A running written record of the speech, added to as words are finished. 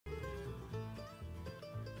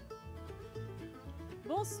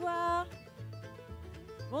Bonsoir.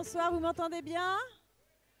 Bonsoir, vous m'entendez bien?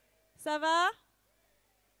 Ça va?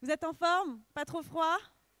 Vous êtes en forme? Pas trop froid?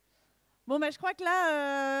 Bon, je crois que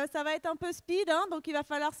là, ça va être un peu speed, hein, donc il va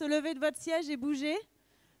falloir se lever de votre siège et bouger,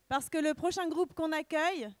 parce que le prochain groupe qu'on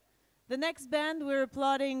accueille, the next band we're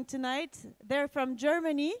applauding tonight, they're from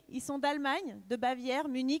Germany. Ils sont d'Allemagne, de Bavière,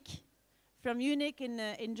 Munich, from Munich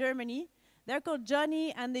in Germany. They're called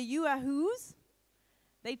Johnny and the Yooahoos.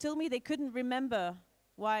 They told me they couldn't remember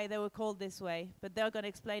why they were called this way, but they're going to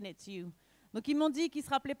explain it to you. Donc ils m'ont dit qu'ils ne se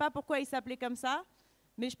rappelaient pas pourquoi ils s'appelaient comme ça,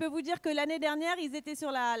 mais je peux vous dire que l'année dernière, ils étaient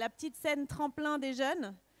sur la petite scène tremplin des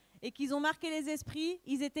jeunes et qu'ils ont marqué les esprits.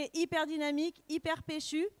 Ils étaient hyper dynamiques, hyper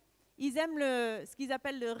péchus. Ils aiment ce qu'ils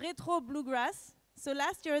appellent le rétro Bluegrass. So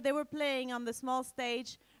last year they were playing on the small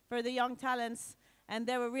stage for the young talents and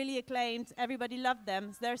they were really acclaimed. Everybody loved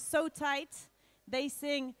them. They're so tight. They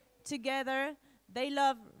sing together. They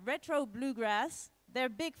love retro Bluegrass. They're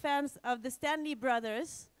big fans of the Stanley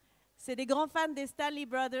Brothers. C'est des grands fans des Stanley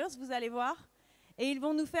Brothers, vous allez voir. Et ils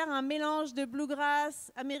vont nous faire un mélange de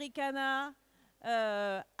Bluegrass, Americana,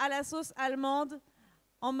 à la sauce allemande,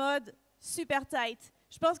 en mode super tight.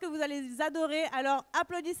 Je pense que vous allez les adorer, alors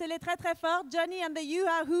applaudissez-les très très fort. Johnny and the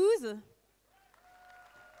Yooahoos.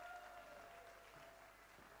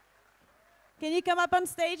 Can you come up on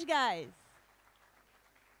stage, guys?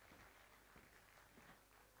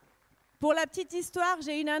 Pour la petite histoire,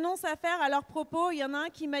 j'ai une annonce à faire à leur propos. Il y en a un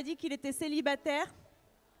qui m'a dit qu'il était célibataire.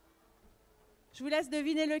 Je vous laisse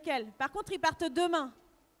deviner lequel. Par contre, ils partent demain.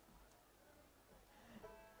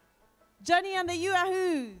 Johnny and the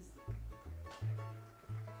Yooahoos.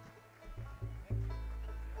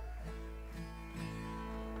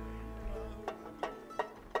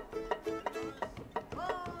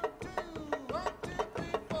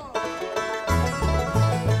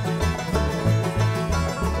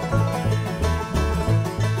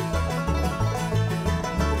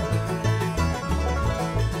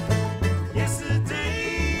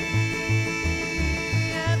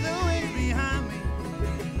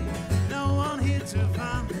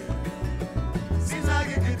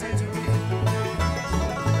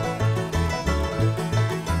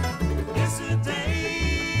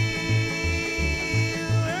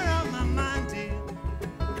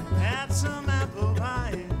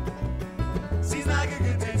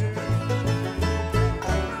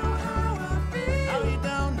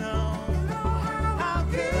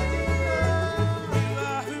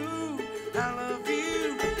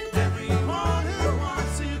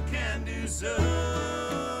 So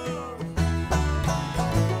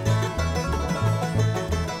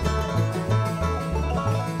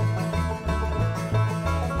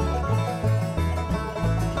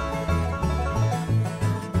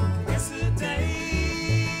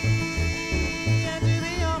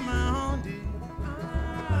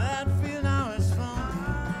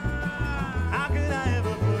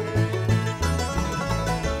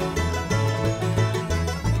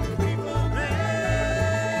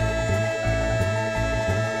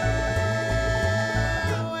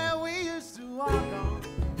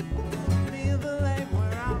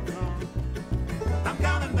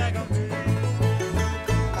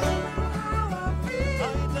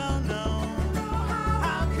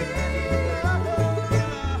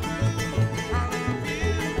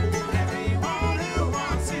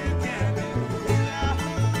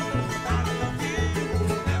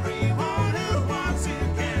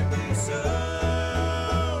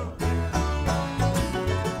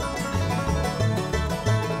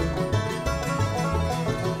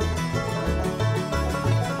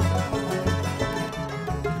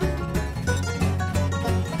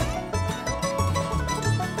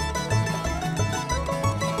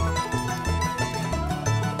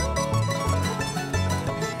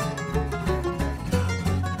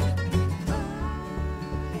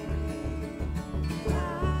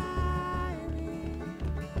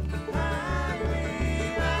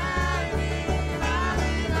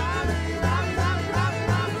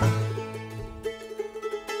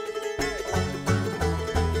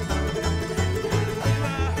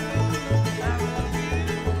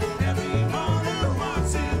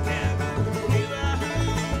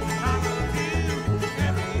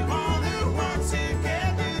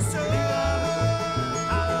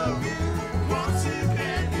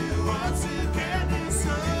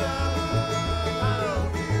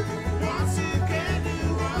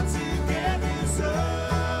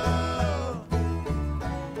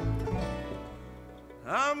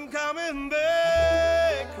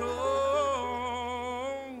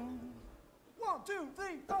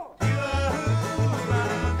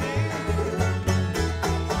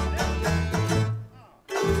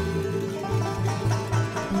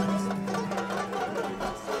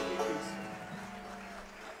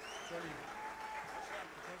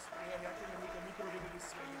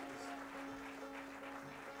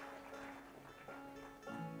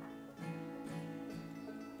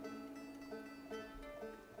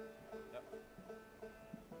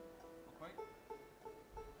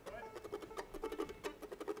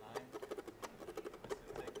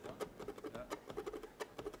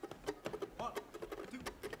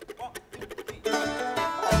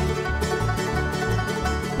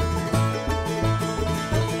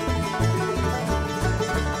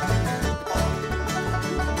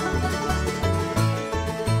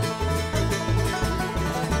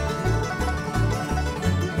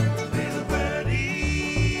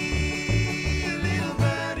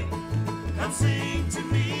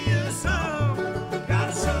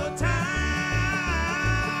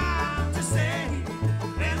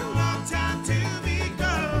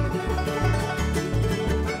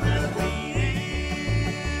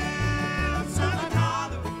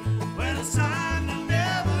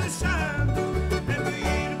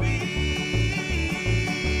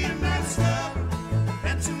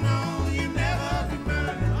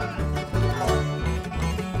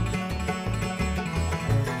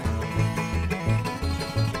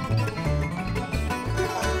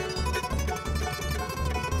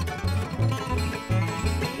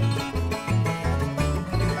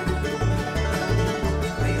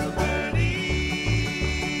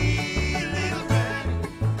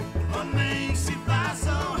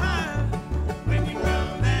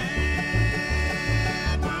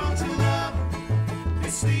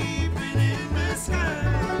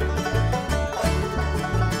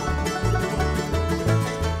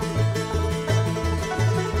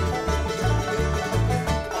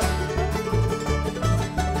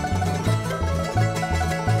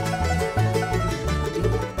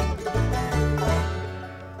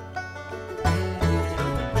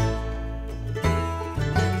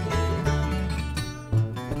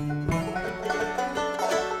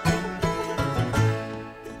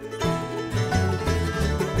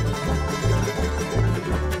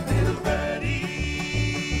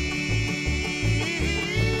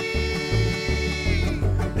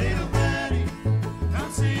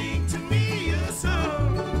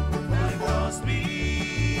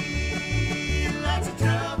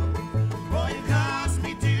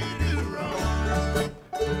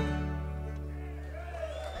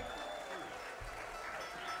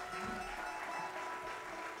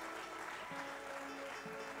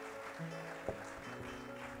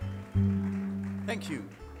Thank you.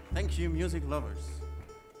 Thank you, music lovers.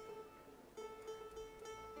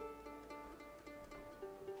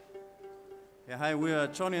 Yeah, hi, we are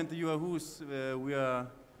Johnny and the Yooahoos. We are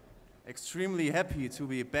extremely happy to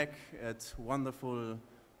be back at wonderful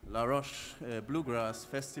Roche Bluegrass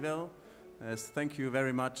Festival. Thank you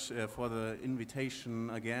very much for the invitation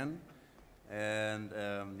again. And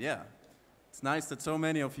yeah, it's nice that so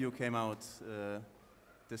many of you came out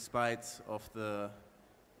despite of the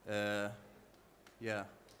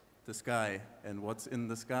sky and what's in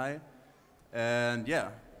the sky. And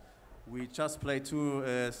yeah, we just played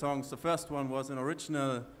two songs. The first one was an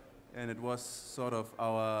original, and it was sort of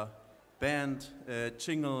our band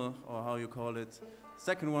jingle, or how you call it.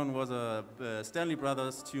 Second one was a Stanley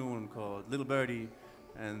Brothers tune called Little Birdie,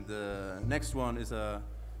 and the next one is a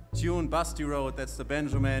tune, Busty Road, that's the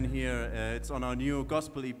Benjamin here. It's on our new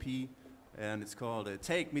gospel EP, and it's called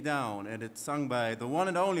Take Me Down, and it's sung by the one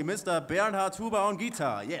and only Mr. Bernhard Huber on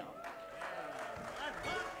guitar. Yeah.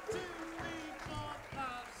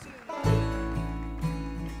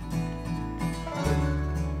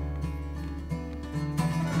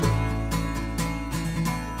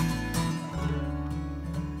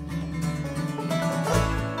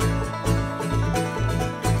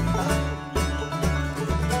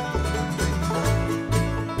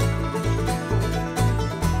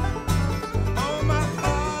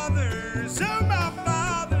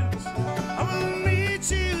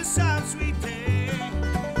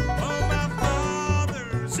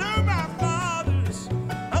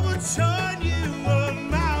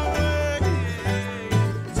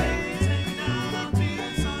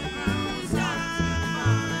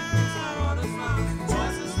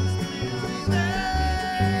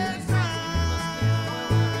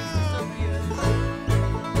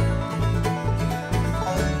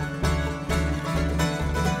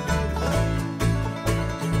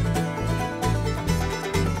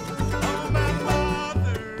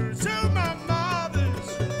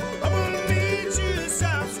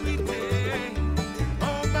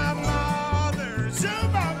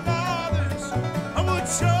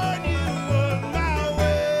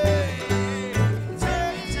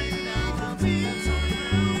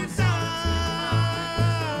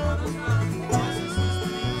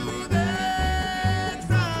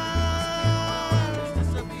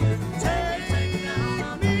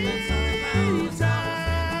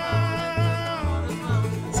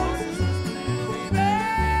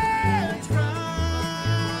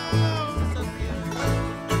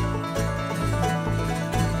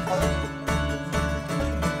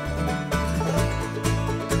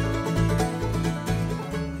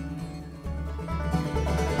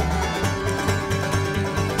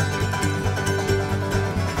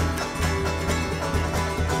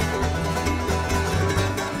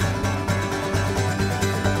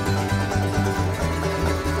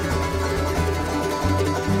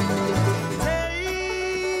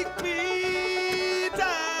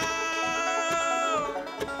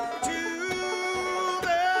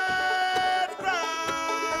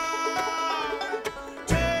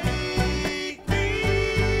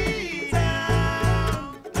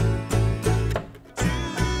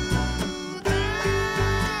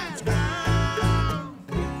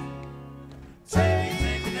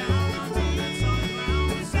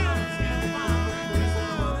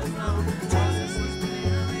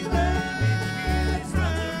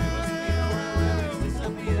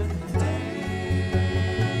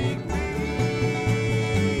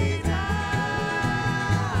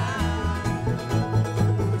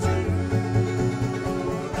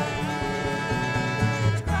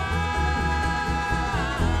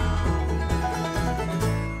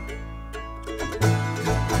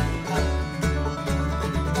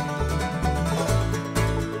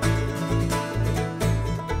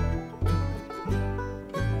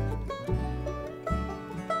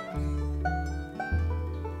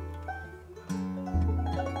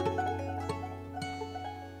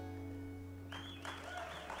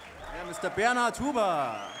 Mr. Bernhard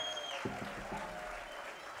Huber.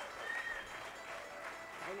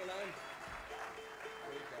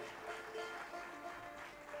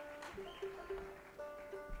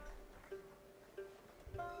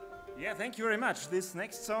 Yeah, thank you very much. This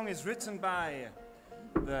next song is written by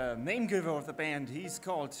the name giver of the band. He's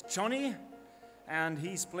called Johnny, and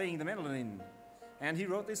he's playing the mandolin. And he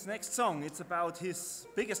wrote this next song. It's about his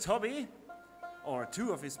biggest hobby, or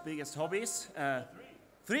two of his biggest hobbies.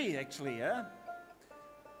 Three, actually, yeah?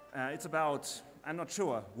 It's about, I'm not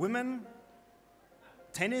sure, women,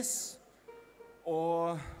 tennis,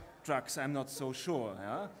 or drugs. I'm not so sure,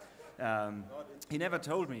 yeah? He never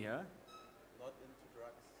told me, yeah? Not into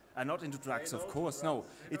drugs. Not into drugs, of course, no.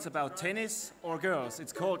 It's about tennis or girls.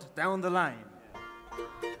 It's called Down the Line.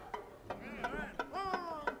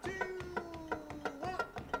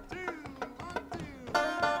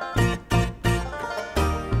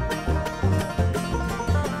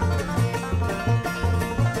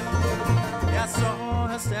 Yeah, I saw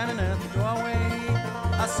her standing at the doorway.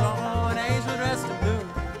 I saw an angel dressed in blue,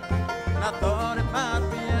 and I thought it might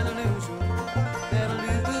be an illusion. That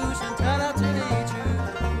illusion turned out to be true.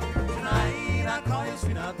 Tonight I call you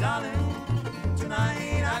sweetheart, darling.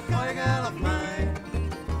 Tonight I call you girl of mine.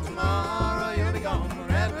 Tomorrow you'll be gone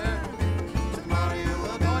forever. Tomorrow you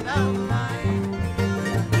will go down the line.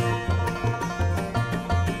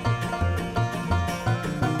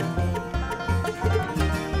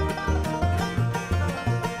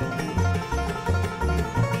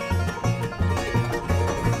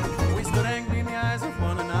 We stood angry in the eyes of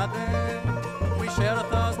one another. We shared our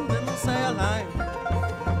thoughts and didn't say a line.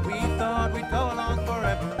 We thought we'd go along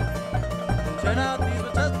forever. Turned out these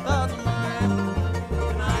were just thoughts of mine.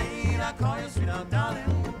 Tonight I call you sweetheart,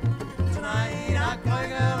 darling. Tonight I call you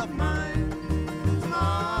girl of mine.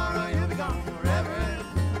 Tomorrow you'll be gone forever.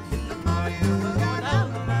 Tomorrow you will go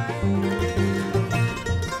down the line.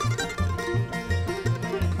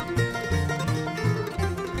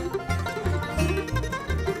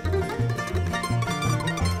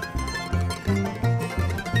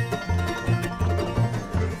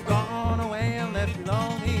 You've gone away and left me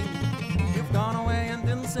lonely. You've gone away and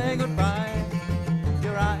didn't say goodbye.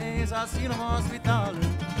 Your eyes I see no more, sweet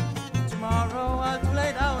darling. Tomorrow I'll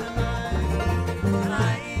lay down and die.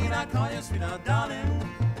 Tonight I call you sweetheart, darling.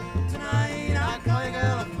 Tonight I call you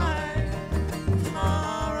girl of mine.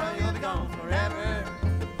 Tomorrow you'll be gone forever.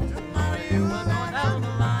 Tomorrow you will go down the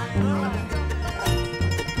line. All right.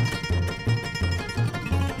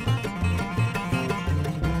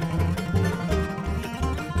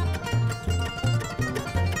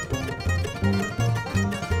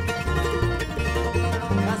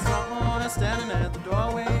 I saw her standing at the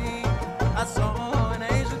doorway. I saw an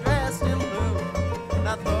angel dressed in blue, and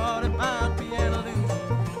I thought it might be an illusion.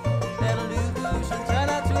 That illusion turned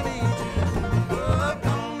out to be true. Oh,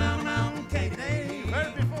 come on down the mountain, Katy. Heard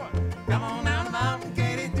it before. Come on down the mountain,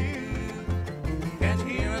 Katy, do. Can't you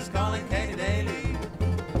hear us calling Katy daily?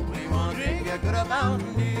 We want to drink a good of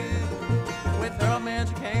Mountain Dew. With her old man,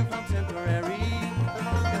 she came from Temporary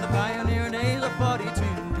in the pioneer days of 42.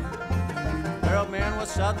 Her old man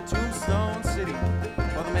was shot in Tombstone City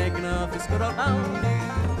for the making of his good old Mountain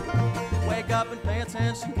Dew. Wake up and pay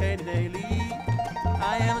attention, Katy Daly.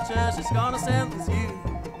 I am the judge that's gonna sentence you.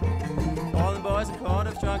 All the boys in court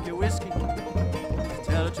have drunk your whiskey. To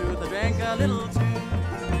tell the truth, I drank a little too.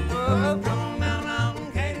 Oh, come on down the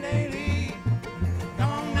mountain, Katy Daly.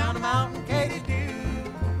 Come on down the mountain, Katy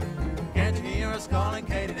Dew. Can't you hear us calling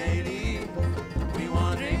Katy Daly? We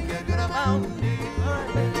wanna drink a good of Mountain Dew. All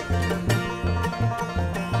right.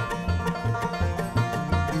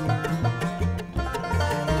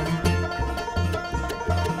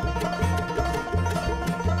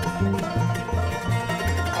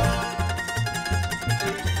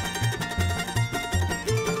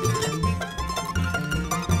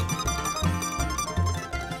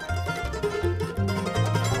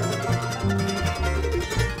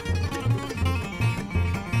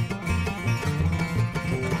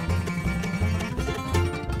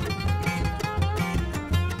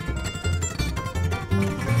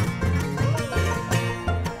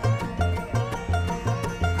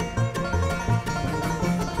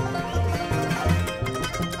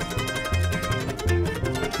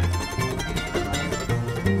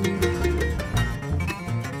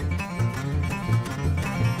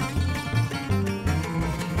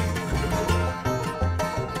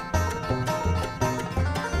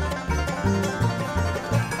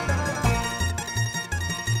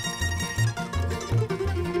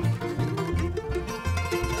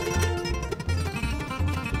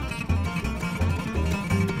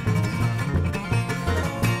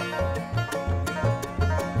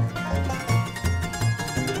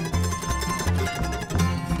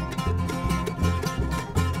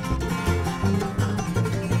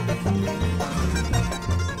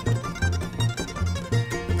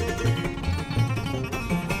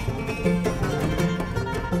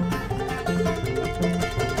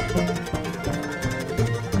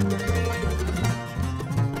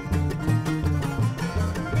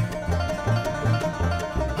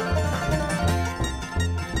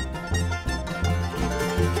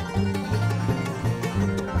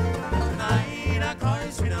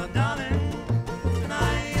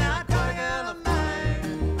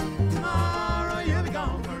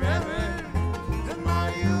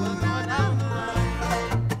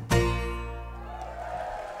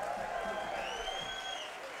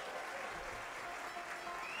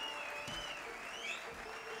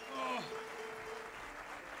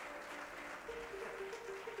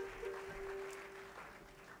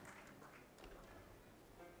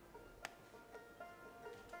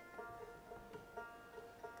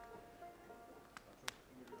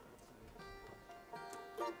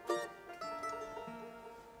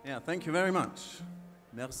 Yeah, thank you very much.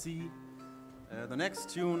 Merci. The next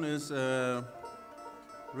tune is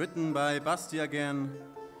written by Basti again.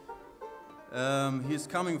 He's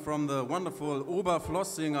coming from the wonderful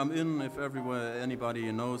Oberflossing am Inn, if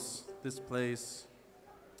anybody knows this place.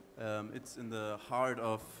 It's in the heart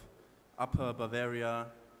of Upper Bavaria,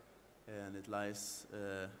 and it lies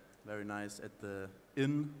very nice at the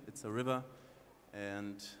inn. It's a river,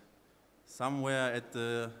 and somewhere at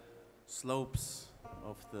the slopes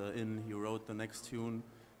of the inn he wrote the next tune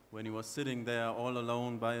when he was sitting there all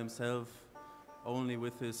alone by himself, only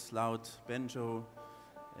with his loud banjo.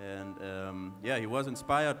 And yeah, he was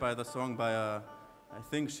inspired by the song by I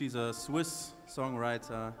think she's a Swiss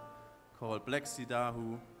songwriter called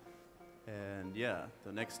Yooahoos. And yeah,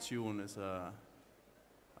 the next tune is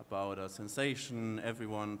about a sensation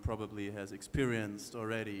everyone probably has experienced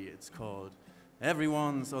already. It's called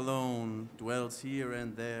Everyone's Alone, Dwells Here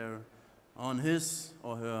and There on His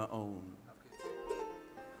or Her Own.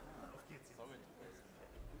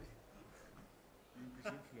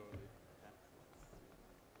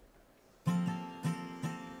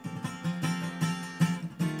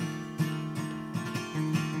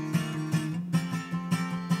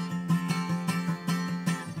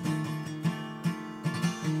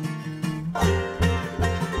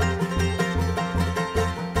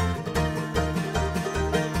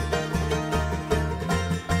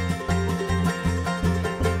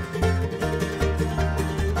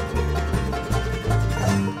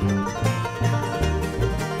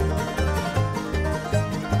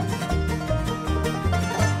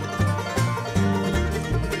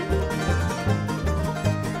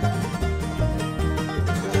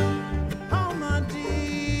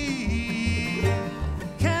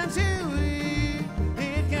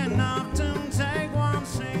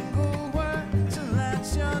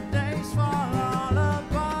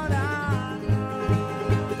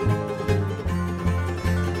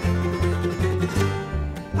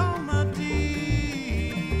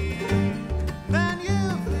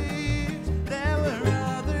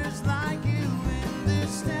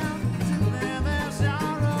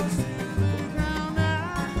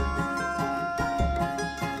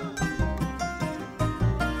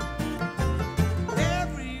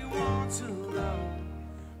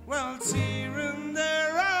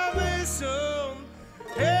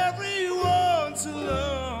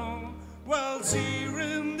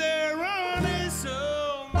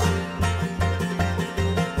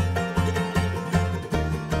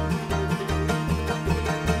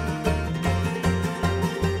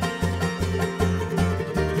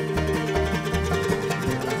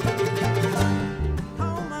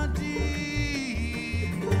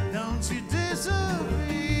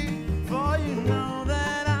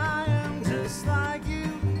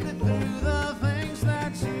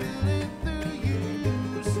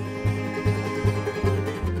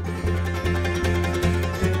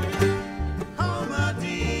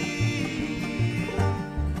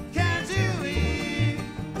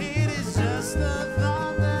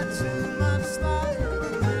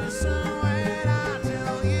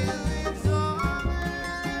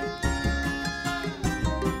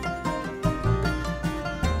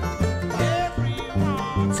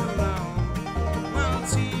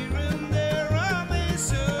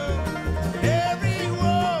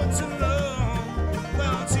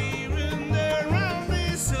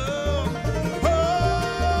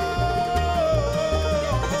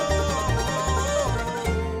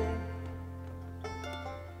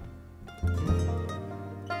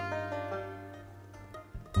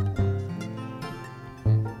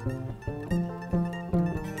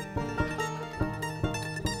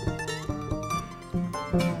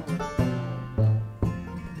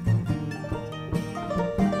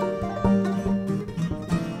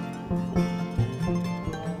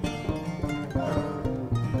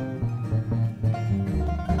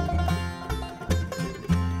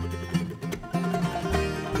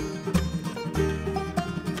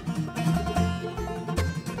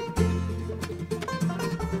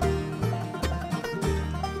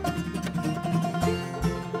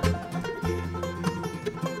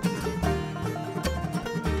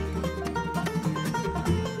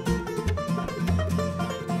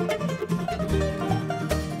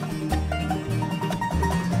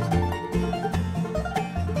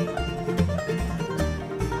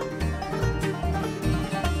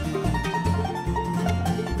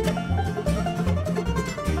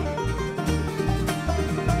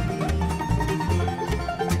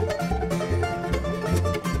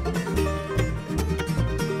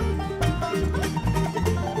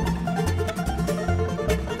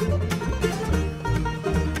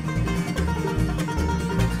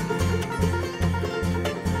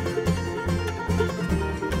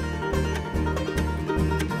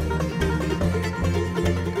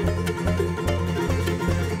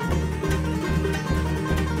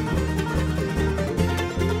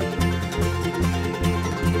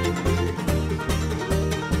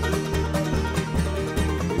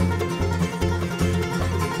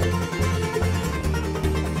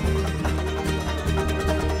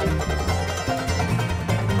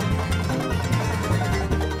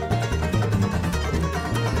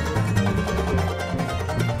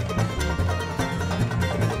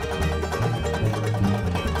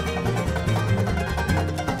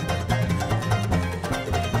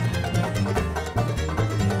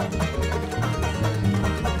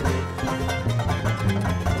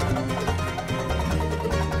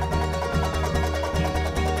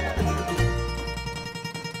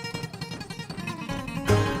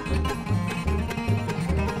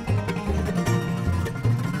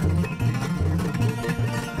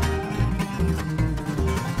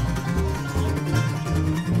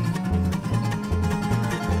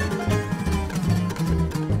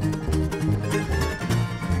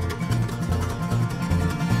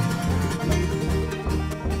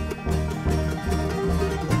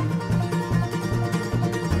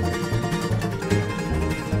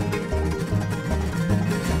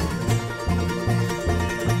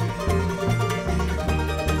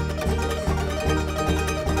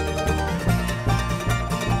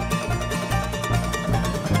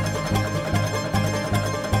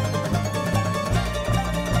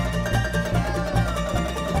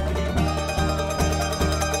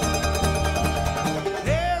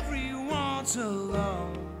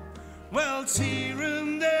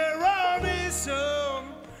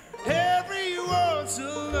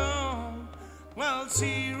 whilst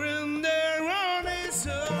here and there on his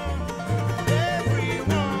own.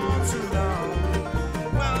 Everyone's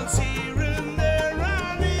alone, whilst here and there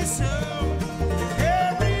on his own.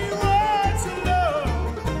 Everyone's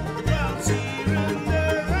alone, whilst here and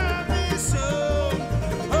there on his own.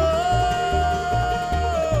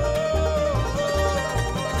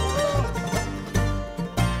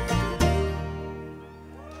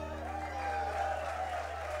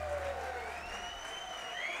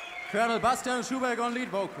 Colonel Bastian Schubeck on lead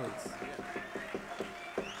vocals.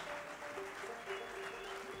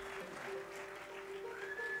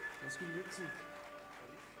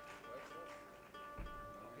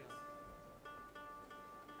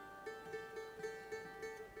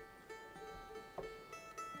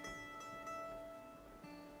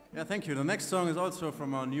 Yeah, thank you. The next song is also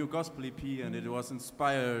from our new gospel EP, and it was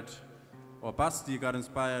inspired, or Basti got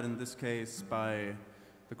inspired in this case, by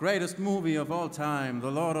the greatest movie of all time, The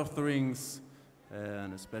Lord of the Rings,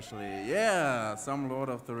 and especially, yeah, some Lord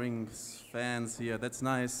of the Rings fans here, that's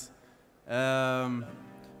nice.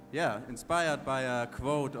 Yeah, inspired by a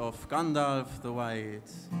quote of Gandalf the White.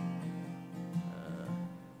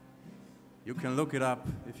 You can look it up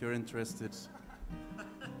if you're interested.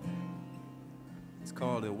 It's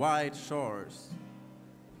called The White Shores.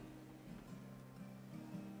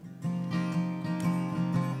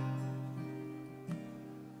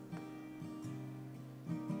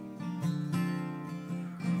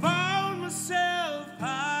 Found myself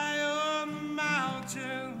high on the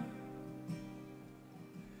mountain,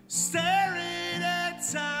 staring at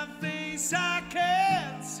some face I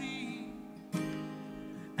can't see.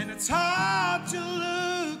 And it's hard to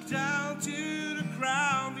look down to the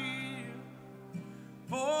ground here,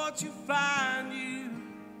 for to find you,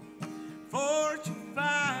 for to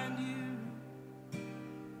find you.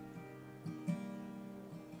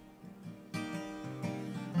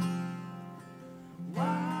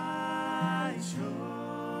 White shores,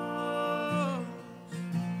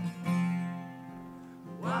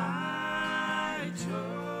 white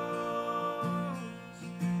shores,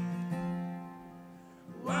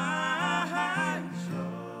 white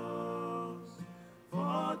shores,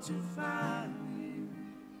 for to find you,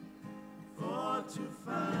 for to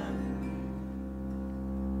find you.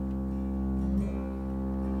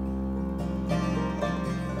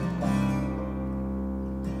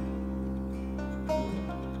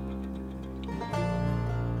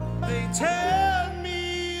 They tell me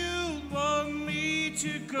you want me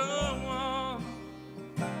to go on.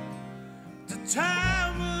 The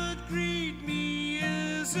time would greet me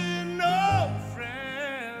as an old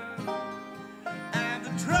friend, and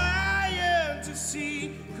the trying to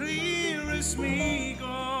see clear as me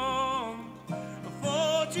gone.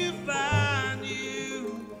 For to find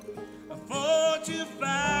you, for to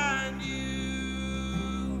find you.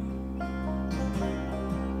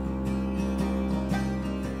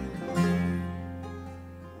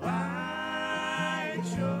 White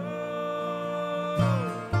shores,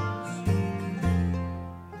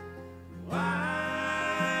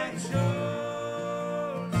 white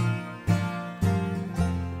shores,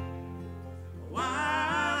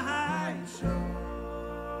 white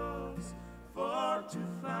shores, for to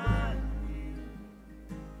find you,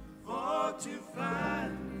 for to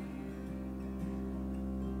find you.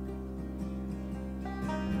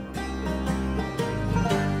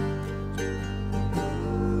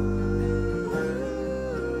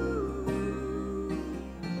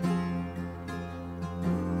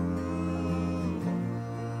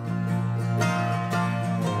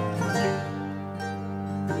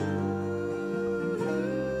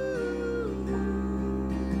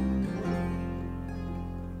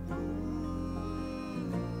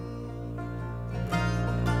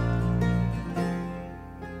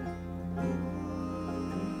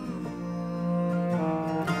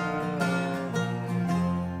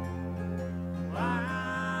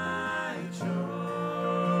 White shores,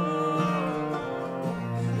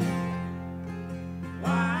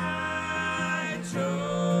 white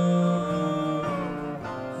shores,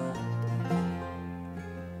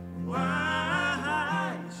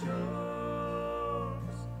 white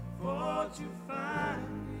shores, for to find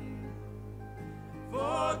you,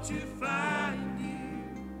 for to find you,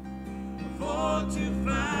 for to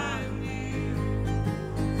find you,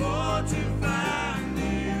 for to find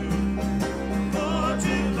you, for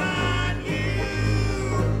to find you,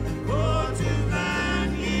 for to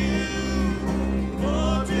find you,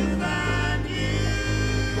 for to find you.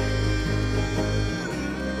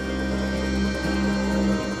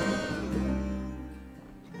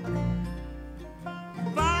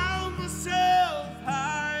 Found myself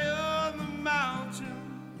high on the mountain,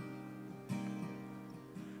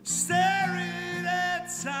 staring at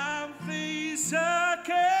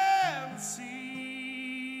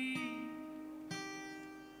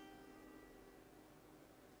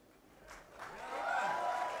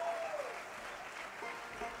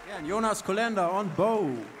And Jonas Kolender on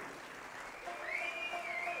bow.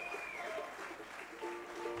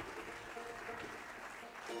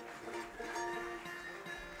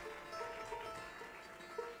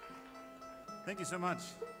 Thank you so much.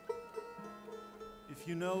 If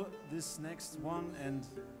you know this next one, and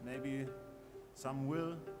maybe some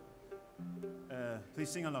will,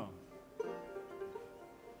 please sing along.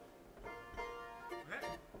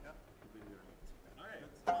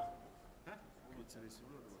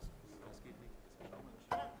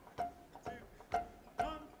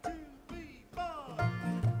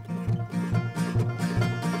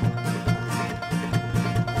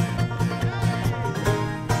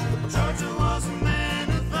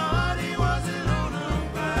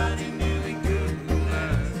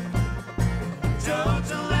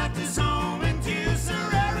 Georgia left his home in Gaucher,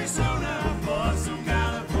 Arizona.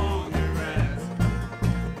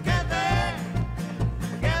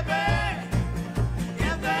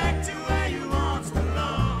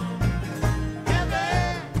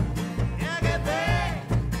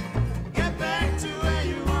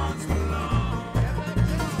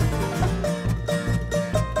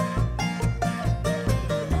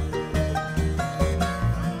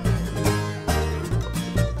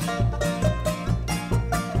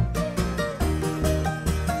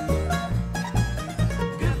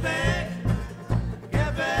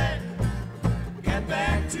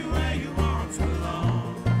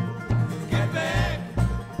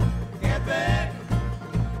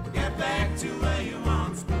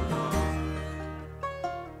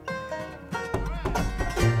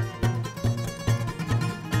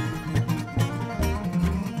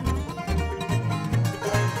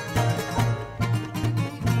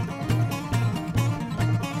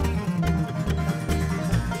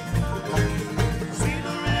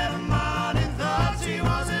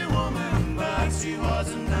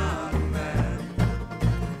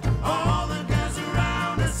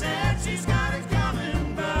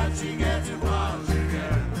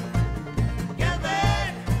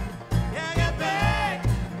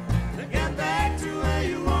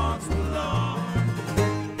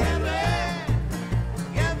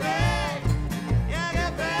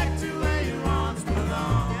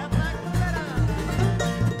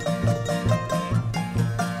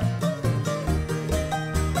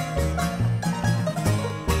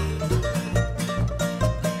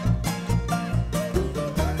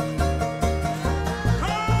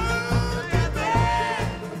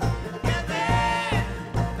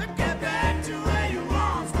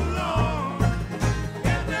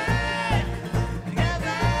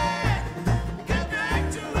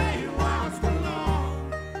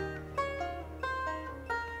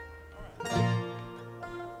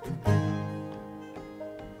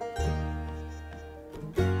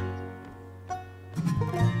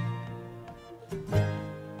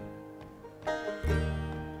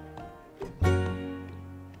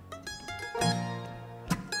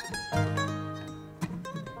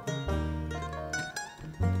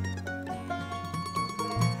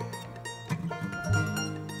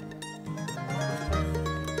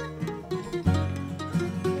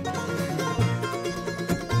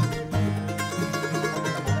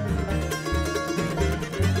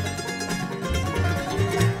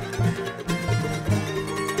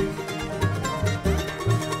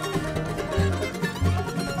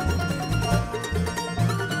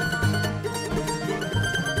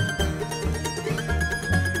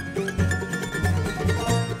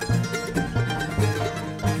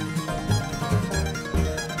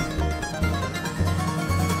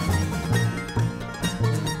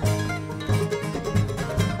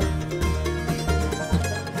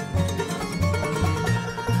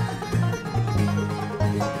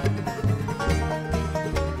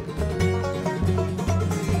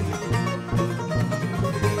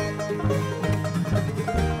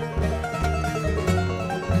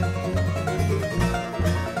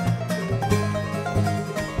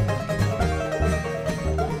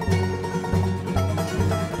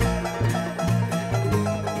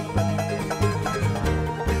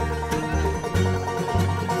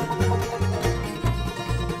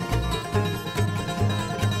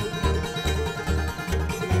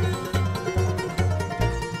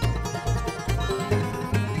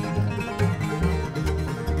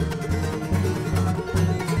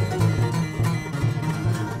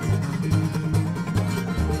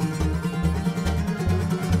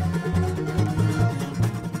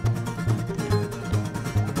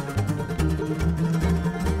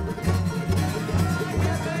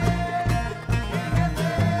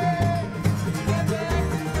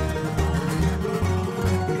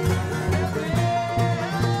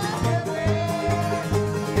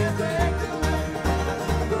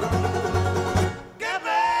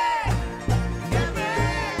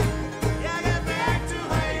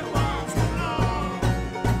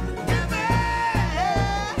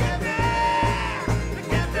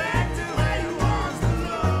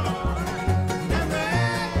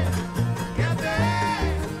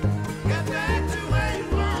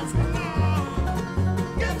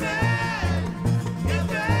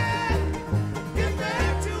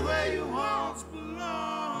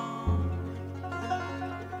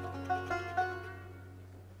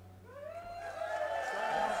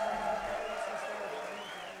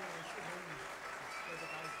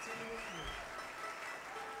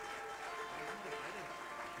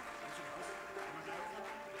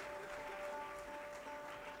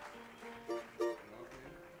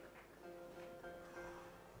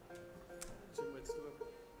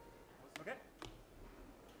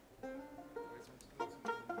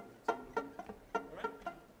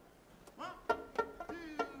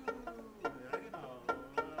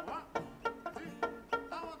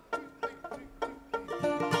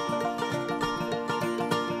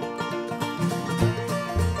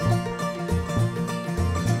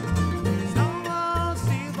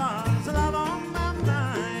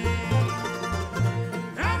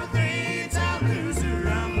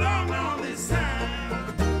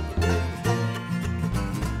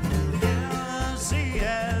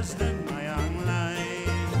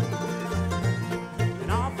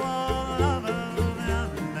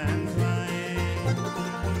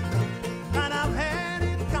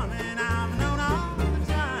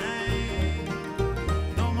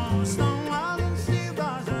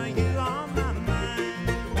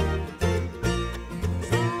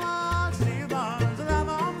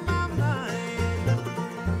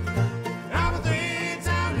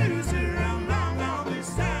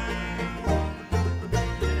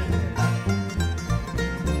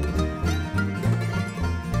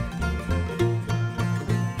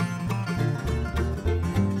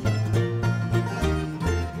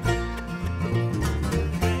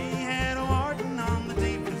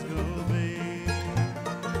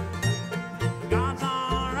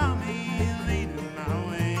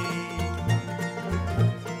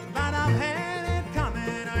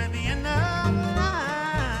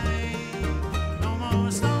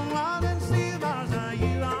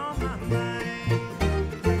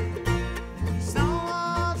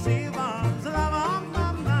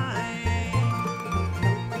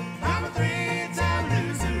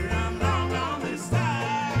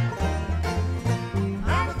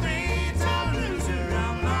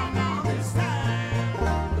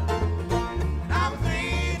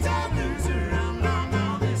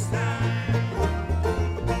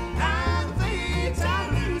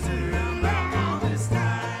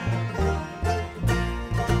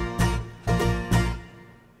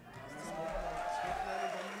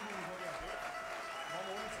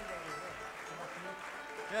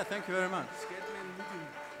 Yeah, thank you very much.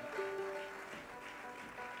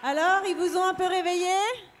 Alors, ils vous ont un peu réveillé?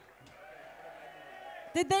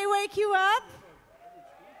 Did they wake you up?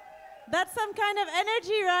 That's some kind of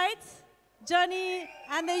energy, right? Johnny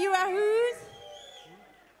and the Yooahoos?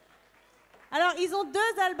 Alors, ils ont 2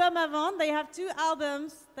 albums à vendre. They have 2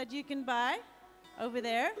 albums that you can buy over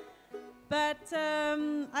there. But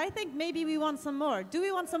I think maybe we want some more. Do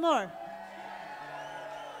we want some more?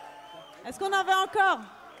 Est-ce qu'on en veut encore?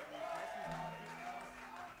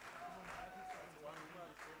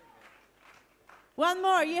 One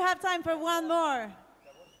more. You have time for one more.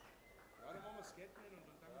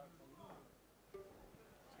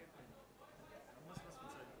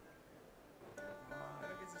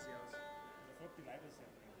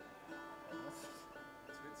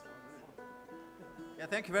 Yeah,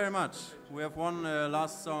 thank you very much. We have one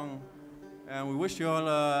last song, and we wish you all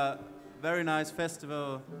a very nice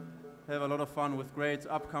festival. Have a lot of fun with great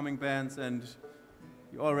upcoming bands, and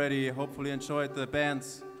you already hopefully enjoyed the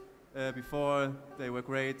bands before. They were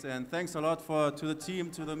great, and thanks a lot to the team,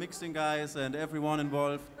 to the mixing guys, and everyone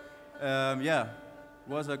involved. Yeah, it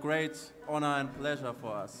was a great honor and pleasure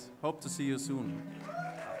for us. Hope to see you soon.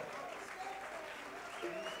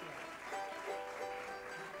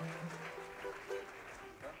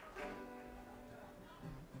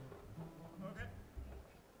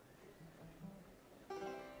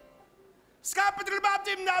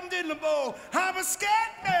 I'm a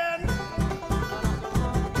scat man.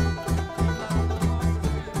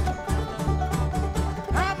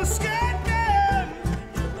 I'm a scat man.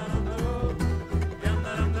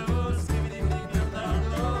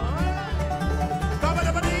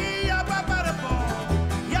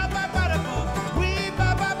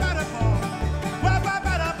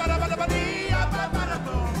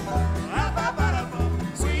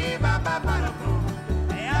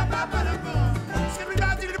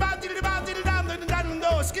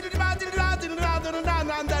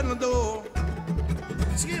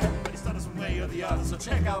 So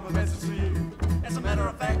check out my message to you. As a matter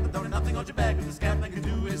of fact, the only nothing on your back, and the Scatman can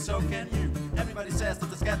do it, so can you. Everybody says that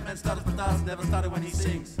the Scatman started but does never started when he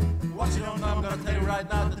sings. What you don't know, I'm gonna tell you right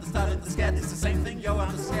now that the start of the Scat is the same thing. Yo,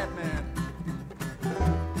 I'm the Scatman.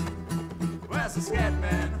 Where's the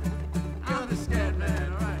Scatman? I'm the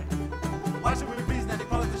Scatman, alright. Why should we be pleasing any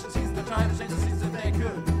politicians season? They're trying to change the seasons if they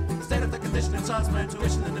could. The state of the condition insults my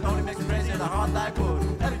intuition, and it only makes me crazy and a heart like wood.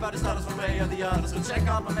 Everybody starts one way or the other, so check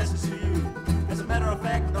out my message to you. As a matter of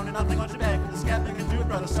fact, only nothing on your back. The Scatman can do it,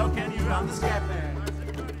 brother, so can you. I'm the Scatman.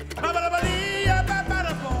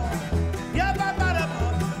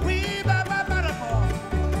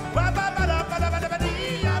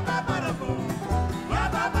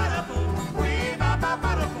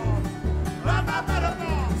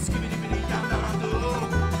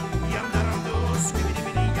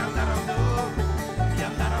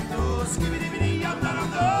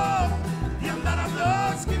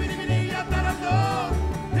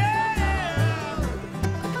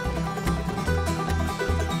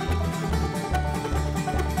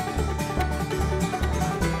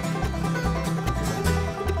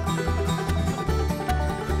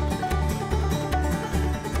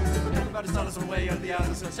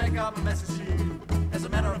 So check out my message to you. As a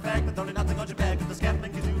matter of fact, there's only nothing on your back. If the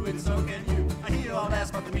Scatman can do it, so can you. I hear you all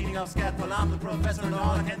ask about the meaning of scat. Well, I'm the professor, and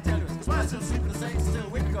all I can tell you is why I still sleep in the same, still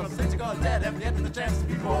weak because the things you got dead haven't yet the chance to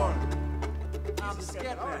be born. I'm the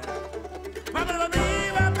Scatman.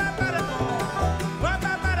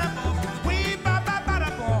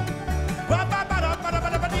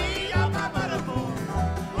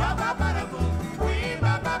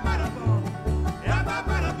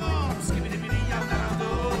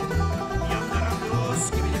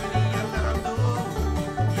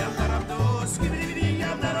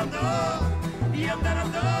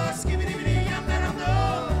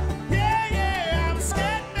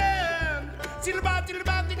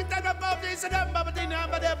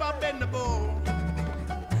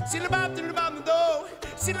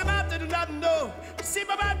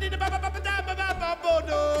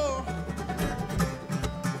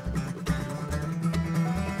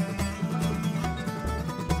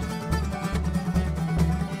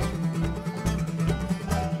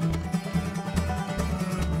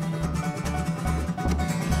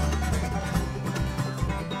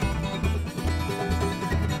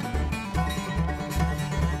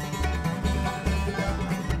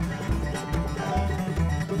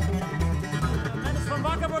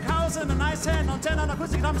 And a nice hand on 10 on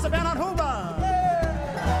acoustic drums, Mr. Bernhard Huber.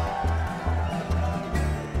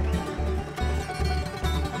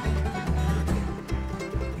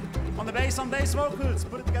 On the bass vocals,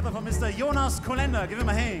 put it together for Mr. Jonas Kolender. Give him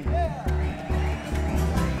a hand.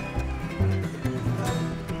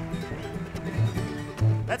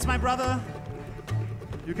 That's my brother.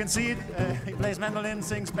 You can see it. He plays mandolin,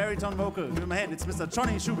 sings baritone vocal. Give him a hand. It's Mr.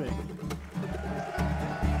 Johnny Schubeck.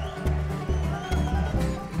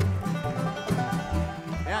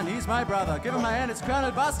 And he's my brother. Give him a hand. It's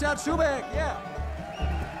Colonel Bastian Schubeck. Yeah.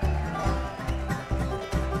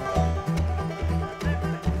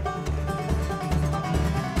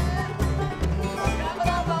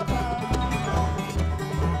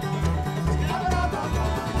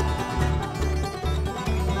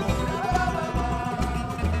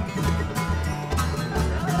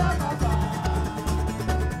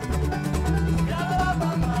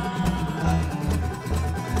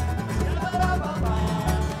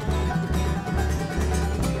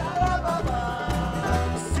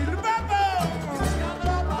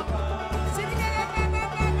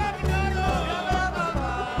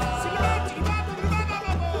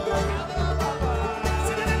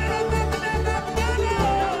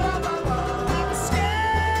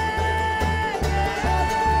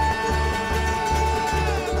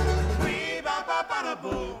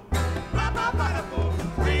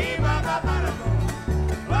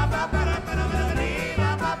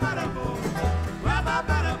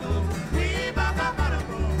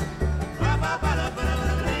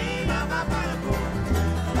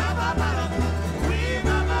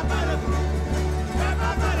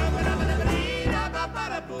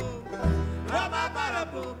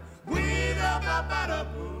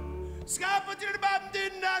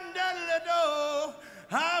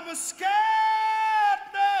 I'm a scared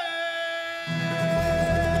man.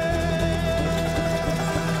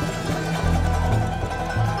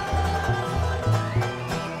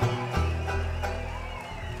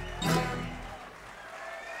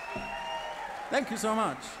 Thank you so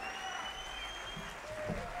much.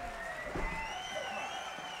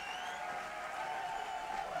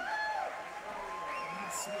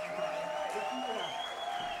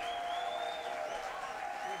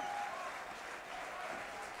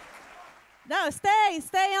 No,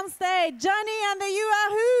 stay on stage. Johnny and the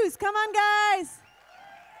Yooahoos. Come on, guys.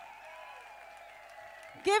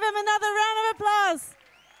 Give him another round of applause.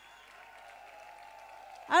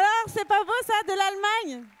 Alors, c'est pas beau ça, de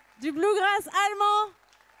l'Allemagne, du bluegrass allemand.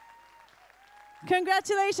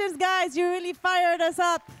 Congratulations, guys. You really fired us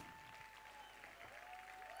up.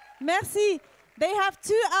 Merci. They have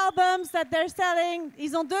 2 albums that they're selling.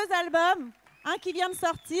 Ils ont 2 albums. Un qui vient de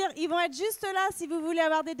sortir. Ils vont être juste là si vous voulez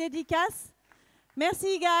avoir des dédicaces.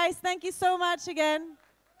 Merci, guys. Thank you so much again.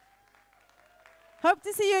 Hope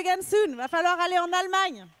to see you again soon. Va falloir aller en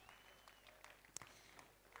Allemagne.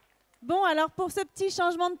 Bon, alors pour ce petit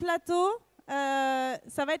changement de plateau,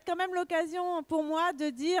 ça va être quand même l'occasion pour moi de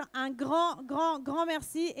dire un grand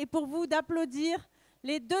merci et pour vous d'applaudir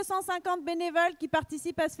les 250 bénévoles qui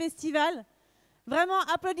participent à ce festival. Vraiment,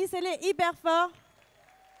 applaudissez-les hyper fort.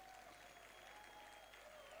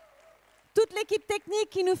 Toute l'équipe technique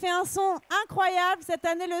qui nous fait un son incroyable. Cette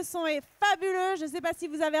année, le son est fabuleux. Je ne sais pas si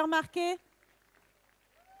vous avez remarqué.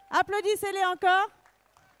 Applaudissez-les encore.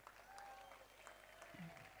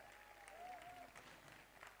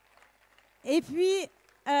 Et puis,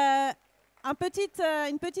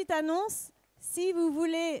 une petite annonce. Si vous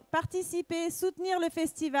voulez participer, soutenir le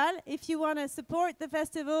festival, if you want to support the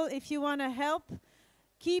festival, if you want to help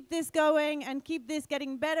keep this going and keep this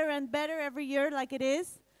getting better and better every year like it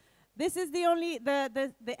is, this is the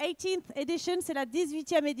 18th edition, c'est la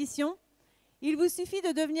 18e édition. Il vous suffit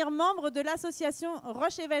de devenir membre de l'association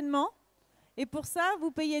Roche Événements. Et pour ça,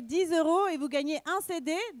 vous payez 10 € et vous gagnez un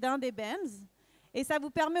CD d'un des bands. Et ça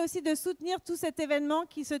vous permet aussi de soutenir tout cet événement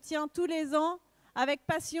qui se tient tous les ans avec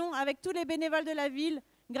passion, avec tous les bénévoles de la ville,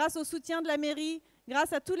 grâce au soutien de la mairie,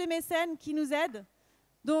 grâce à tous les mécènes qui nous aident.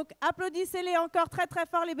 Donc, applaudissez-les encore très très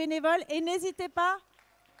fort les bénévoles et n'hésitez pas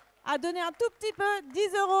à donner un tout petit peu, 10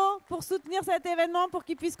 € pour soutenir cet événement pour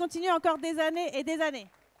qu'il puisse continuer encore des années et des années.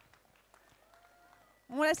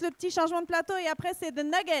 On laisse le petit changement de plateau et après c'est The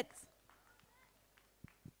Nuggets.